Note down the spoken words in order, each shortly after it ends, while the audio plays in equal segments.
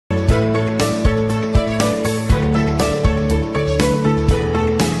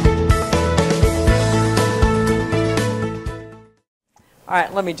All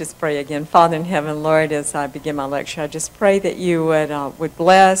right, let me just pray again. Father in heaven, Lord, as I begin my lecture, I just pray that you would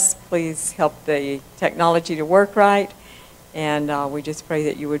bless. Please help the technology to work right. And we just pray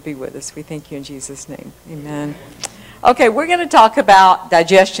that you would be with us. We thank you in Jesus' name. Amen. Okay, we're going to talk about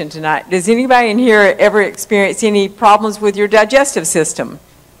digestion tonight. Does anybody in here ever experience any problems with your digestive system?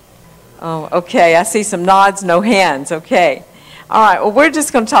 Oh, okay. I see some nods, no hands. Okay. All right. Well, we're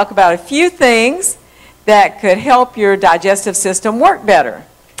just going to talk about a few things that could help your digestive system work better.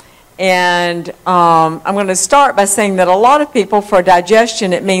 And I'm going to start by saying that a lot of people, for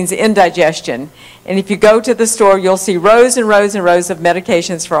digestion, it means indigestion. And if you go to the store, you'll see rows and rows and rows of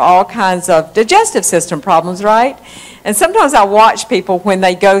medications for all kinds of digestive system problems, right? And sometimes I watch people when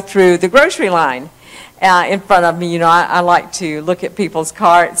they go through the grocery line in front of me. You know, I like to look at people's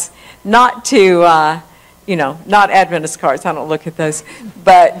carts, not to not Adventist cards, I don't look at those,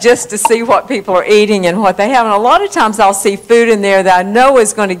 but just to see what people are eating and what they have. And a lot of times I'll see food in there that I know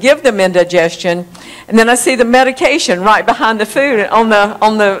is going to give them indigestion, and then I see the medication right behind the food on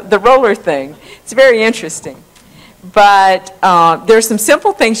the roller thing. It's very interesting. But there's some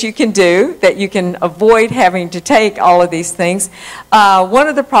simple things you can do that you can avoid having to take all of these things. One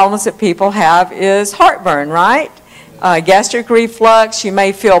of the problems that people have is heartburn, right? Gastric reflux, you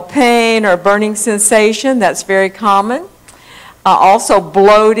may feel pain or burning sensation. That's very common. Also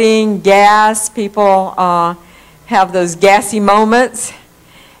bloating, gas. People have those gassy moments.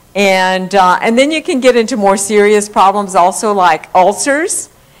 And then you can get into more serious problems also, like ulcers,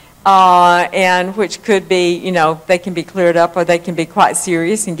 and which could be, they can be cleared up or they can be quite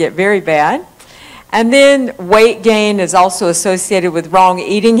serious and get very bad. And then weight gain is also associated with wrong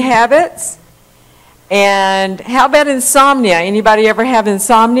eating habits. And how about insomnia? Anybody ever have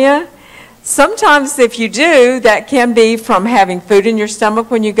insomnia? Sometimes if you do, that can be from having food in your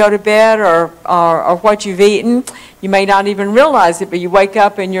stomach when you go to bed or what you've eaten. You may not even realize it, but you wake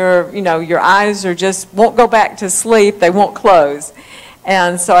up and your eyes are just won't go back to sleep. They won't close.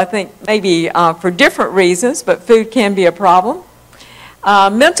 And so I think maybe for different reasons, but food can be a problem.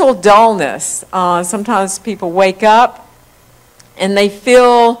 Mental dullness. Sometimes people wake up and they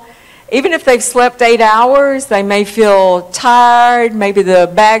feel, even if they've slept 8 hours, they may feel tired. Maybe the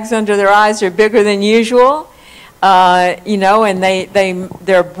bags under their eyes are bigger than usual, and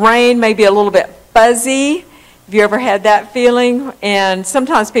their brain may be a little bit fuzzy. Have you ever had that feeling? And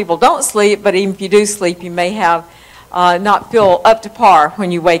sometimes people don't sleep, but even if you do sleep, you may have not feel up to par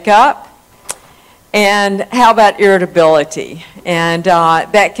when you wake up. And how about irritability? And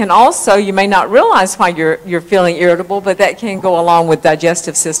that can also, you may not realize why you're feeling irritable, but that can go along with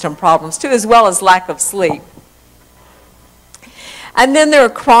digestive system problems too, as well as lack of sleep. And then there are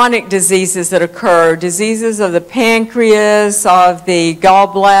chronic diseases that occur, diseases of the pancreas, of the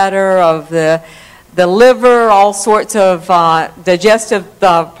gallbladder, of the liver, all sorts of digestive,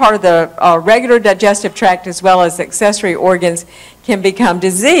 part of the regular digestive tract as well as accessory organs can become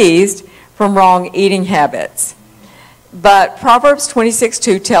diseased from wrong eating habits. But Proverbs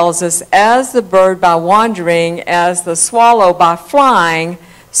 26:2 tells us, as the bird by wandering, as the swallow by flying,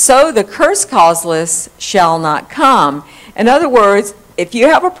 so the curse causeless shall not come. In other words, if you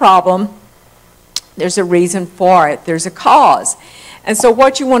have a problem, there's a reason for it. There's a cause. And so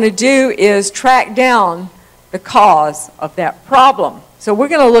what you want to do is track down the cause of that problem. So we're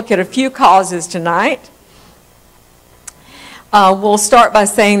going to look at a few causes tonight. We'll start by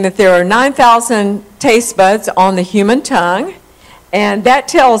saying that there are 9,000 taste buds on the human tongue, and that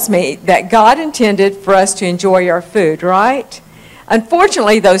tells me that God intended for us to enjoy our food, right?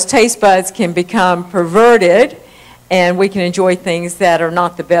 Unfortunately, those taste buds can become perverted, and we can enjoy things that are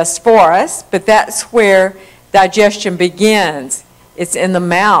not the best for us, but that's where digestion begins. It's in the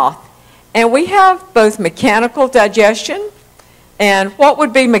mouth. And we have both mechanical digestion, and what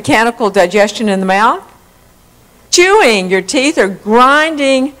would be mechanical digestion in the mouth? Chewing. Your teeth are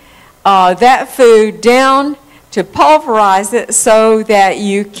grinding that food down to pulverize it so that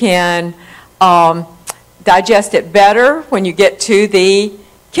you can digest it better when you get to the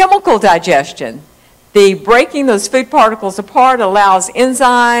chemical digestion. The breaking those food particles apart allows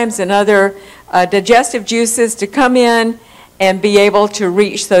enzymes and other digestive juices to come in and be able to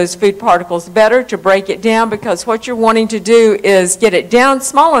reach those food particles better, to break it down, because what you're wanting to do is get it down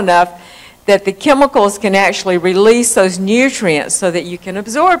small enough that the chemicals can actually release those nutrients so that you can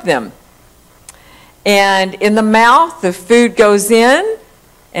absorb them. And in the mouth, the food goes in,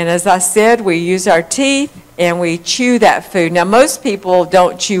 and as I said, we use our teeth and we chew that food. Now, most people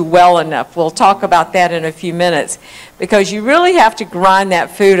don't chew well enough. We'll talk about that in a few minutes, because you really have to grind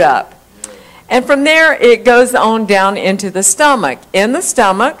that food up. And from there, it goes on down into the stomach. In the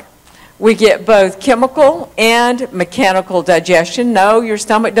stomach, We get both chemical and mechanical digestion. No, your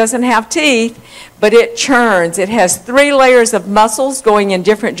stomach doesn't have teeth, but it churns. It has 3 layers of muscles going in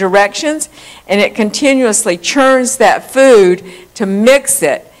different directions, and it continuously churns that food to mix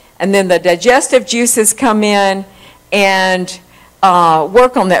it. And then the digestive juices come in and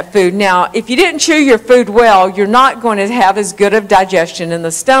work on that food. Now, if you didn't chew your food well, you're not going to have as good of digestion in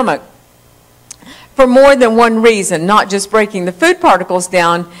the stomach for more than one reason, not just breaking the food particles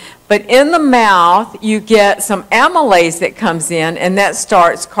down, but in the mouth, you get some amylase that comes in, and that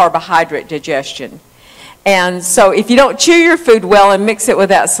starts carbohydrate digestion. And so if you don't chew your food well and mix it with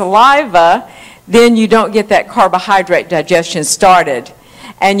that saliva, then you don't get that carbohydrate digestion started.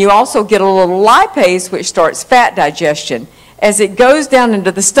 And you also get a little lipase, which starts fat digestion. As it goes down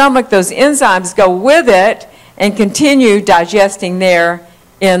into the stomach, those enzymes go with it and continue digesting there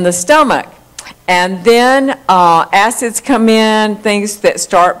in the stomach. And then acids come in, things that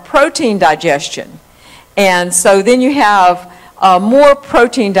start protein digestion. And so then you have more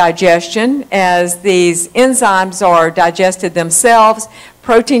protein digestion as these enzymes are digested themselves.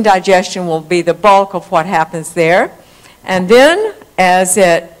 Protein digestion will be the bulk of what happens there. And then as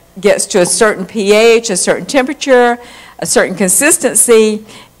it gets to a certain pH, a certain temperature, a certain consistency,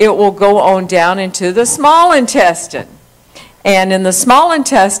 it will go on down into the small intestine. And in the small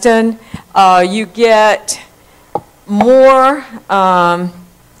intestine, you get more,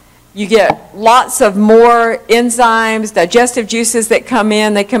 you get lots of more enzymes, digestive juices that come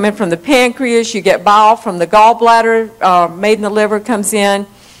in. They come in from the pancreas. You get bile from the gallbladder, made in the liver comes in.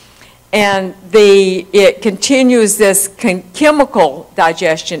 And it continues this chemical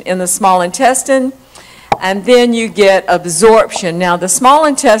digestion in the small intestine. And then you get absorption. Now, the small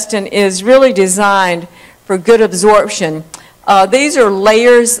intestine is really designed for good absorption. These are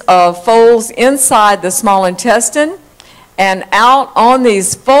layers of folds inside the small intestine, and out on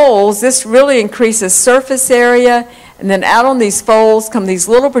these folds, this really increases surface area, and then out on these folds come these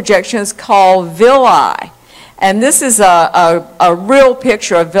little projections called villi. And this is a real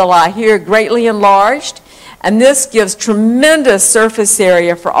picture of villi here, greatly enlarged, and this gives tremendous surface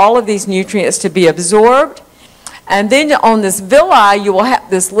area for all of these nutrients to be absorbed. And then on this villi, you will have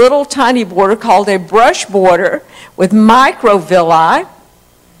this little tiny border called a brush border with microvilli,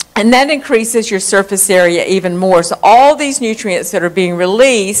 and that increases your surface area even more. So all these nutrients that are being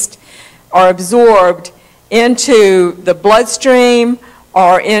released are absorbed into the bloodstream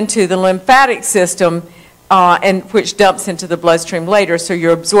or into the lymphatic system, and which dumps into the bloodstream later. So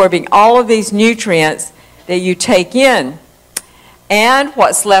you're absorbing all of these nutrients that you take in. And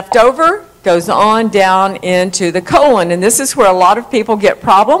what's left over goes on down into the colon, and this is where a lot of people get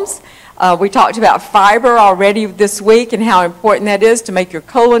problems. We talked about fiber already this week and how important that is to make your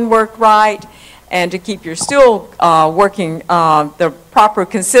colon work right and to keep your stool working the proper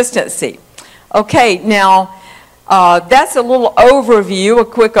consistency. Okay, now that's a little overview, a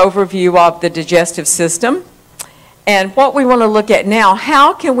quick overview of the digestive system. And what we want to look at now,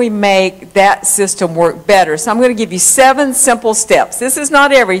 how can we make that system work better? So I'm going to give you 7 simple steps. This is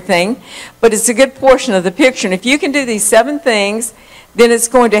not everything, but it's a good portion of the picture. And if you can do these 7 things, then it's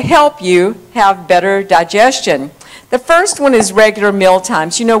going to help you have better digestion. The first one is regular meal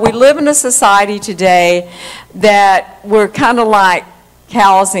times. You know, we live in a society today that we're kind of like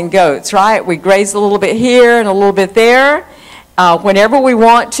cows and goats, right? We graze a little bit here and a little bit there whenever we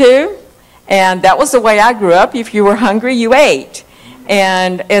want to. And that was the way I grew up. If you were hungry, you ate.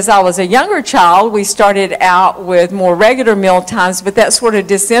 And as I was a younger child, we started out with more regular meal times, but that sort of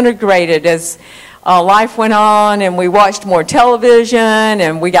disintegrated as life went on and we watched more television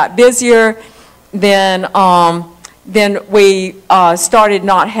and we got busier. Then we started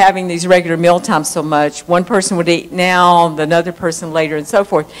not having these regular meal times so much. One person would eat now, another person later, and so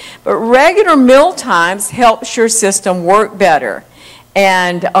forth. But regular meal times helps your system work better.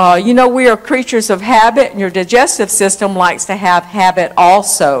 And you know, we are creatures of habit, and your digestive system likes to have habit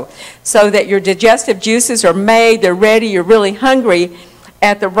also, so that your digestive juices are made, they're ready, you're really hungry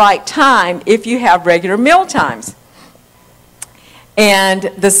at the right time if you have regular meal times. And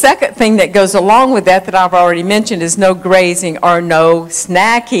the second thing that goes along with that I've already mentioned is no grazing or no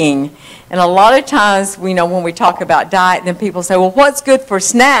snacking. And a lot of times, we know when we talk about diet, then people say, well, what's good for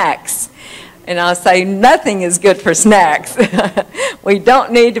snacks? And I'll say nothing is good for snacks. We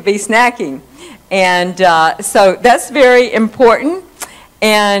don't need to be snacking. And so that's very important.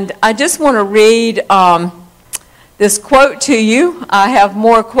 And I just want to read this quote to you. I have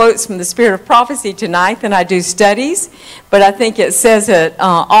more quotes from the Spirit of Prophecy tonight than I do studies, but I think it says it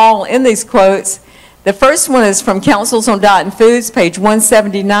all in these quotes. The first one is from Counsels on Diet and Foods, page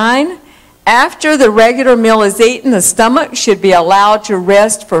 179, After the regular meal is eaten, the stomach should be allowed to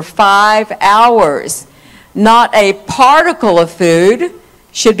rest for 5 hours. Not a particle of food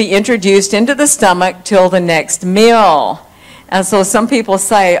should be introduced into the stomach till the next meal. And so some people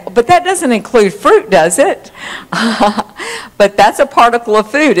say, but that doesn't include fruit, does it? But that's a particle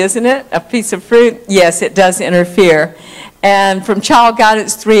of food, isn't it? A piece of fruit? Yes, it does interfere. And from Child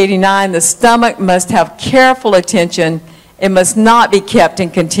Guidance 389, the stomach must have careful attention. It must not be kept in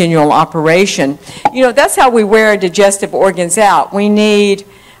continual operation. You know, that's how we wear our digestive organs out. We need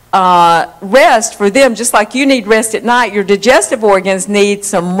rest for them, just like you need rest at night. Your digestive organs need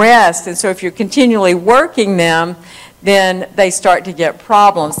some rest. And so if you're continually working them, then they start to get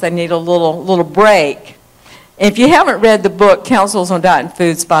problems. They need a little break. If you haven't read the book, Counsels on Diet and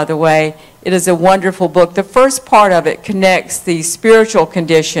Foods, by the way, it is a wonderful book. The first part of it connects the spiritual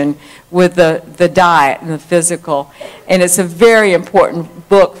condition with the diet and the physical. And it's a very important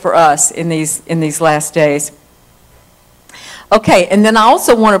book for us in these last days. Okay, and then I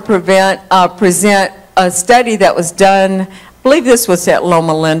also want to present a study that was done, I believe this was at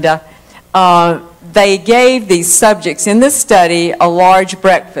Loma Linda. They gave these subjects in this study a large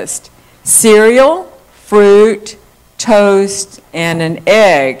breakfast: cereal, fruit, toast, and an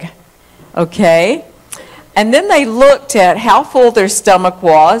egg. Okay? And then they looked at how full their stomach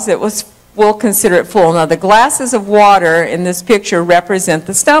was. We'll consider it full. Now, the glasses of water in this picture represent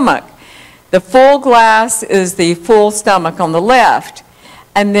the stomach. The full glass is the full stomach on the left.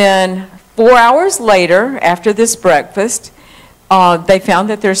 And then 4 hours later, after this breakfast, they found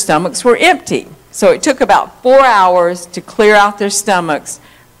that their stomachs were empty. So it took about 4 hours to clear out their stomachs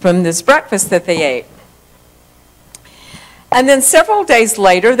from this breakfast that they ate. And then several days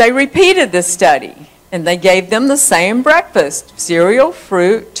later, they repeated this study, and they gave them the same breakfast: cereal,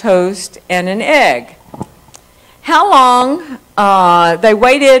 fruit, toast, and an egg. How long? They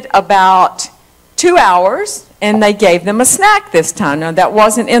waited about 2 hours, and they gave them a snack this time. Now, that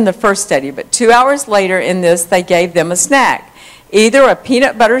wasn't in the first study, but 2 hours later in this, they gave them a snack: either a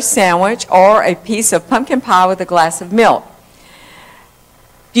peanut butter sandwich or a piece of pumpkin pie with a glass of milk.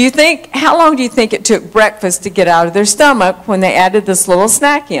 How long do you think it took breakfast to get out of their stomach when they added this little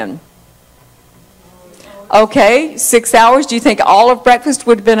snack in? Okay, 6 hours. Do you think all of breakfast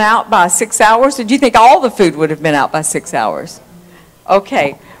would have been out by 6 hours? Or do you think all the food would have been out by 6 hours?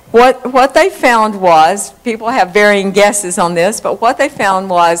 Okay, what they found was, people have varying guesses on this, but what they found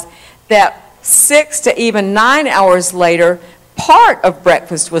was that 6 to even 9 hours later, part of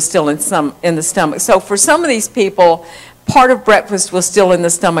breakfast was still in the stomach. So for some of these people, part of breakfast was still in the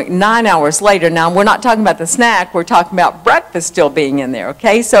stomach 9 hours later. Now, we're not talking about the snack, we're talking about breakfast still being in there,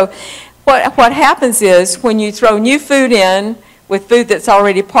 okay? So what happens is, when you throw new food in with food that's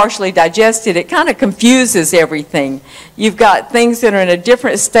already partially digested, it kind of confuses everything. You've got things that are in a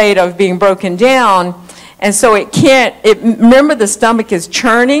different state of being broken down, and so remember, the stomach is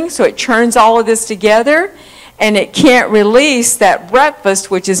churning, so it churns all of this together, and it can't release that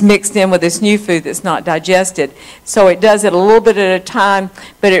breakfast, which is mixed in with this new food that's not digested. So it does it a little bit at a time,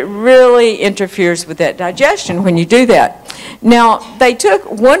 but it really interferes with that digestion when you do that. Now, they took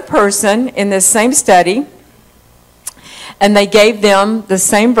one person in this same study, and they gave them the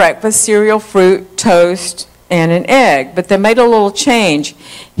same breakfast: cereal, fruit, toast, and an egg. But they made a little change.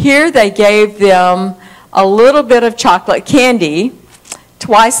 Here they gave them a little bit of chocolate candy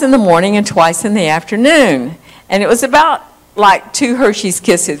twice in the morning and twice in the afternoon. And it was about like 2 Hershey's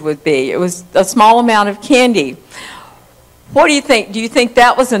Kisses would be. It was a small amount of candy. What do you think? Do you think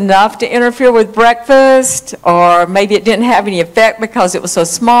that was enough to interfere with breakfast? Or maybe it didn't have any effect because it was so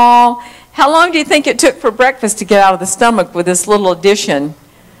small? How long do you think it took for breakfast to get out of the stomach with this little addition?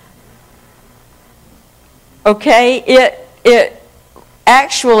 Okay,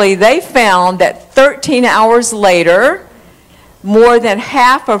 actually, they found that 13 hours later, more than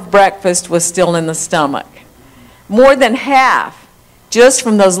half of breakfast was still in the stomach. More than half, just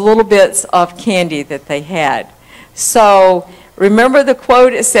from those little bits of candy that they had. So remember the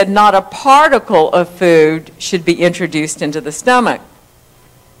quote, it said, not a particle of food should be introduced into the stomach.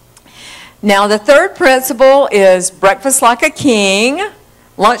 Now, the third principle is breakfast like a king,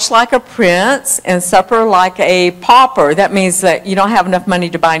 lunch like a prince, and supper like a pauper. That means that you don't have enough money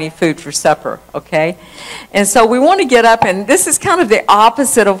to buy any food for supper, okay? And so we want to get up, and this is kind of the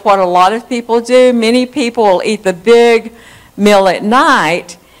opposite of what a lot of people do. Many people will eat the big meal at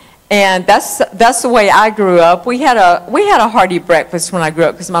night, and that's the way I grew up. We had a hearty breakfast when I grew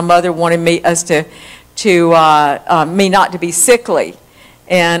up because my mother wanted me not to be sickly.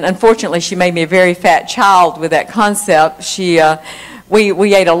 And unfortunately, she made me a very fat child with that concept.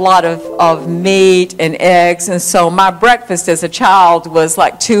 we ate a lot of meat and eggs, and so my breakfast as a child was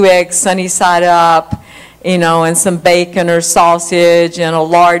like 2 eggs sunny side up, you know, and some bacon or sausage and a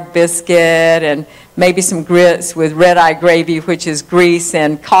lard biscuit and maybe some grits with red-eye gravy, which is grease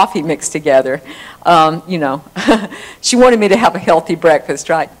and coffee mixed together. You know, she wanted me to have a healthy breakfast,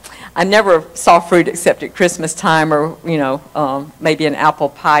 right? I never saw fruit except at Christmas time or, you know, maybe an apple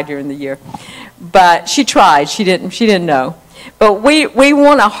pie during the year. But she tried. She didn't know. But we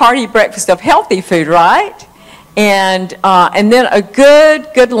want a hearty breakfast of healthy food, right? And then a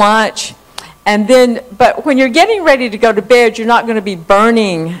good lunch. And then, but when you're getting ready to go to bed, you're not going to be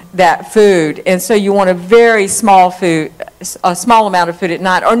burning that food. And so you want a very small amount of food at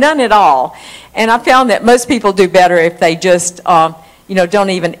night, or none at all. And I found that most people do better if they just, you know, don't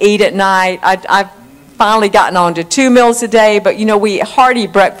even eat at night. I've finally gotten on to 2 meals a day, but you know, we eat hearty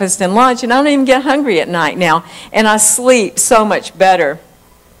breakfast and lunch, and I don't even get hungry at night now. And I sleep so much better.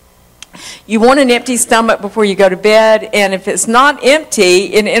 You want an empty stomach before you go to bed, and if it's not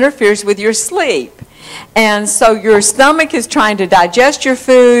empty, it interferes with your sleep. And so your stomach is trying to digest your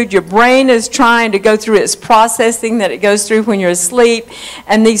food, your brain is trying to go through its processing that it goes through when you're asleep,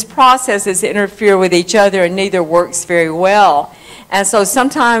 and these processes interfere with each other, and neither works very well. And so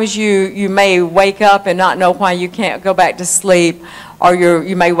sometimes you may wake up and not know why you can't go back to sleep, or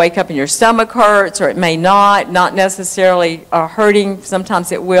you may wake up and your stomach hurts, or it may not necessarily hurting.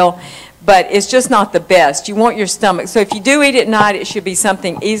 Sometimes it will, but it's just not the best. You want your stomach. So if you do eat at night, it should be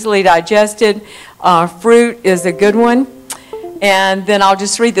something easily digested. Fruit is a good one. And then I'll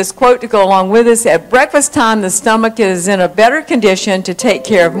just read this quote to go along with this. At breakfast time, the stomach is in a better condition to take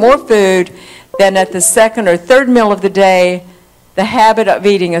care of more food than at the second or third meal of the day. The habit of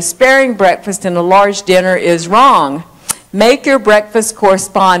eating a sparing breakfast and a large dinner is wrong. Make your breakfast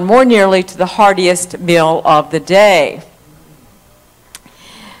correspond more nearly to the heartiest meal of the day.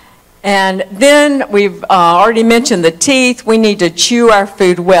 And then we've already mentioned the teeth. We need to chew our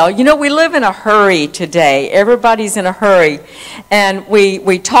food well. You know, we live in a hurry today. Everybody's in a hurry. And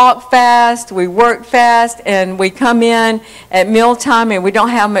we talk fast, we work fast, and we come in at mealtime and we don't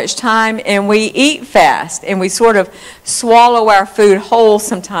have much time, and we eat fast. And we sort of swallow our food whole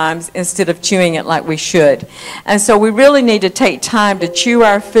sometimes instead of chewing it like we should. And so we really need to take time to chew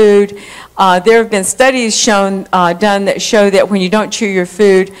our food. There have been studies done that show that when you don't chew your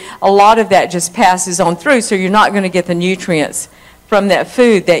food, a lot of that just passes on through, so you're not going to get the nutrients from that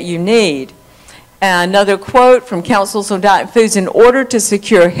food that you need. And another quote from Councils on Diet Foods: in order to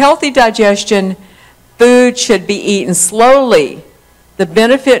secure healthy digestion, food should be eaten slowly. The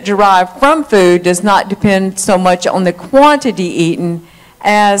benefit derived from food does not depend so much on the quantity eaten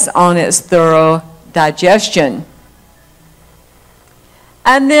as on its thorough digestion.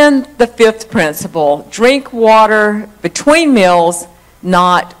 And then the fifth principle: drink water between meals,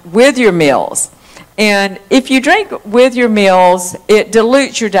 not with your meals. And if you drink with your meals, it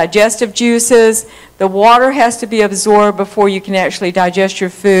dilutes your digestive juices. The water has to be absorbed before you can actually digest your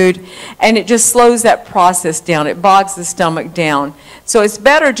food, and it just slows that process down. It bogs the stomach down. So it's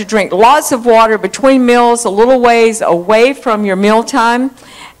better to drink lots of water between meals, a little ways away from your mealtime,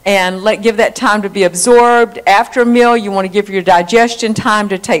 and give that time to be absorbed. After a meal, you want to give your digestion time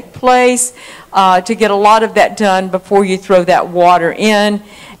to take place, to get a lot of that done before you throw that water in.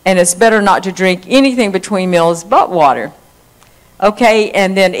 And it's better not to drink anything between meals but water. Okay,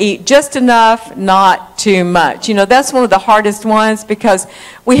 and then eat just enough, not too much. You know, that's one of the hardest ones because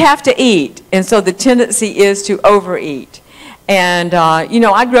we have to eat, and so the tendency is to overeat. And, you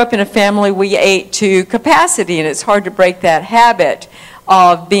know, I grew up in a family, we ate to capacity, and it's hard to break that habit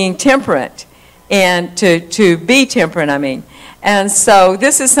of being temperate, and to be temperate, I mean. And so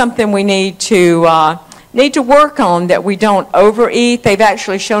this is something we need to work on, that we don't overeat. They've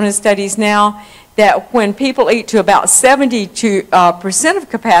actually shown in studies now that when people eat to about 72% of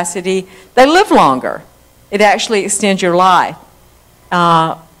capacity, they live longer. It actually extends your life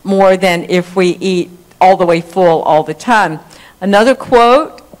more than if we eat all the way full all the time. Another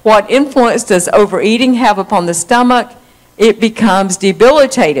quote: what influence does overeating have upon the stomach? It becomes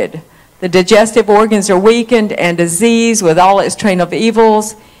debilitated. The digestive organs are weakened, and disease, with all its train of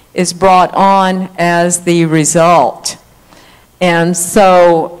evils, is brought on as the result. And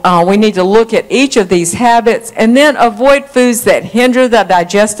so we need to look at each of these habits and then avoid foods that hinder the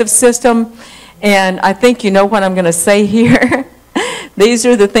digestive system. And I think you know what I'm going to say here. These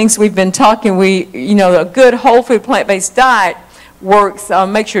are the things we've been talking. You know, a good whole food plant-based diet works,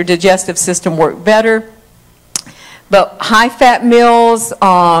 makes your digestive system work better. But high-fat meals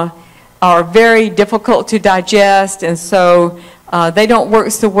are very difficult to digest, and so they don't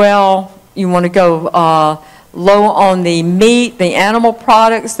work so well. You want to go low on the meat, the animal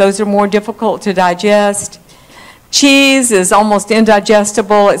products. Those are more difficult to digest. Cheese is almost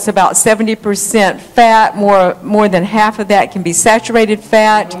indigestible. It's about 70% fat. More than half of that can be saturated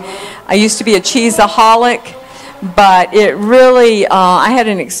fat. I used to be a cheeseaholic, but it really, I had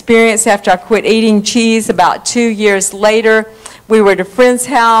an experience after I quit eating cheese about 2 years later. We were at a friend's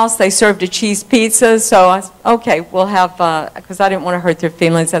house. They served a cheese pizza, so I said, okay, we'll have, because I didn't want to hurt their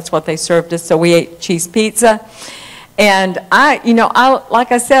feelings. That's what they served us, so we ate cheese pizza. And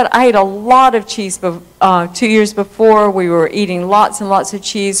like I said, I ate a lot of cheese 2 years before. We were eating lots and lots of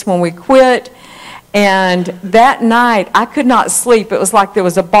cheese when we quit. And that night, I could not sleep. It was like there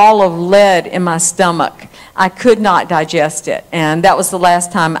was a ball of lead in my stomach. I could not digest it. And that was the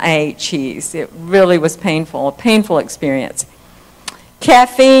last time I ate cheese. It really was painful, a painful experience.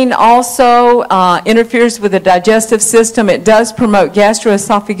 Caffeine also interferes with the digestive system. It does promote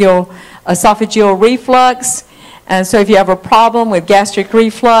gastroesophageal reflux. And so if you have a problem with gastric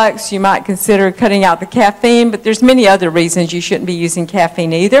reflux, you might consider cutting out the caffeine, but there's many other reasons you shouldn't be using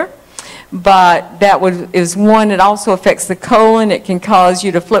caffeine either. But that is one. It also affects the colon. It can cause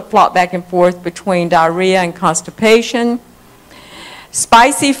you to flip-flop back and forth between diarrhea and constipation.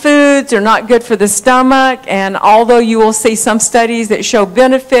 Spicy foods are not good for the stomach, and although you will see some studies that show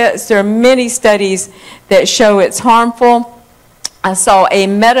benefits, there are many studies that show it's harmful. I saw a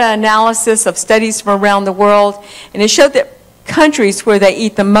meta-analysis of studies from around the world, and it showed that countries where they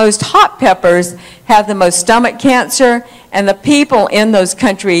eat the most hot peppers have the most stomach cancer, and the people in those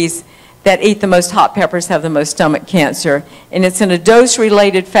countries that eat the most hot peppers have the most stomach cancer. And it's in a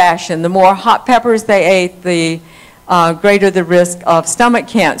dose-related fashion. The more hot peppers they ate, the greater the risk of stomach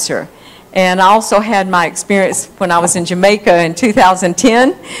cancer. And I also had my experience when I was in Jamaica in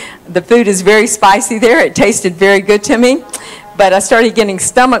 2010. The food is very spicy there. It tasted very good to me. But I started getting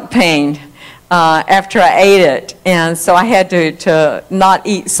stomach pain after I ate it. And so I had to not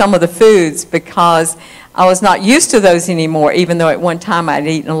eat some of the foods because I was not used to those anymore, even though at one time I'd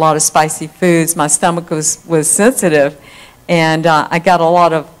eaten a lot of spicy foods. My stomach was sensitive, and I got a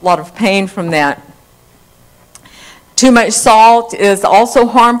lot of pain from that. Too much salt is also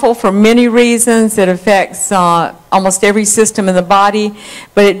harmful for many reasons. It affects almost every system in the body,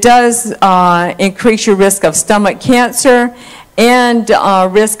 but it does increase your risk of stomach cancer and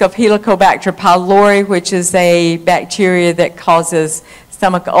risk of Helicobacter pylori, which is a bacteria that causes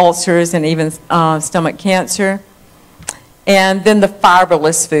stomach ulcers and even stomach cancer. And then the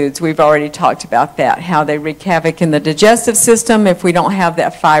fiberless foods, we've already talked about that, how they wreak havoc in the digestive system if we don't have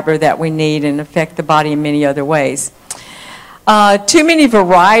that fiber that we need and affect the body in many other ways. Too many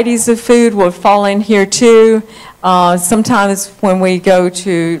varieties of food will fall in here too. Sometimes when we go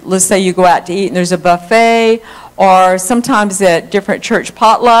to, let's say you go out to eat and there's a buffet, or sometimes at different church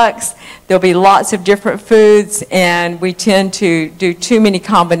potlucks, there'll be lots of different foods, and we tend to do too many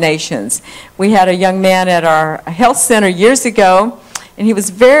combinations. We had a young man at our health center years ago, and he was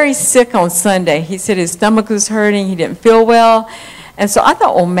very sick on Sunday. He said his stomach was hurting, he didn't feel well. And so I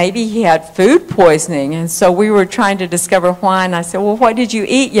thought, well, maybe he had food poisoning. And so we were trying to discover why. And I said, well, what did you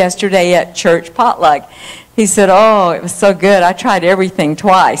eat yesterday at church potluck? He said, oh, it was so good. I tried everything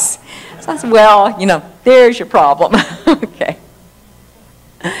twice. So I said, well, you know, there's your problem. Okay.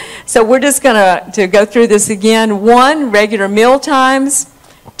 So we're just going to go through this again. 1, regular meal times.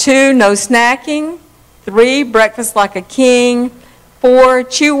 2, no snacking. 3, breakfast like a king. 4,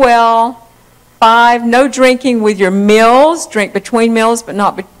 chew well. 5, no drinking with your meals. Drink between meals, but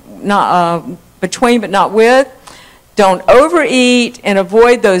not between, but not with. Don't overeat, and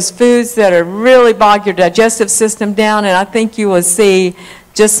avoid those foods that are really bog your digestive system down. And I think you will see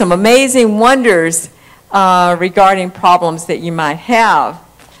just some amazing wonders regarding problems that you might have.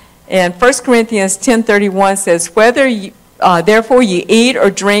 And 1 Corinthians 10:31 says, whether you, therefore you eat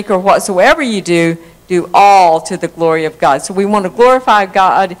or drink or whatsoever you do, do all to the glory of God. So we want to glorify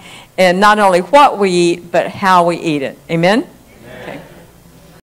God, and not only what we eat, but how we eat it. Amen?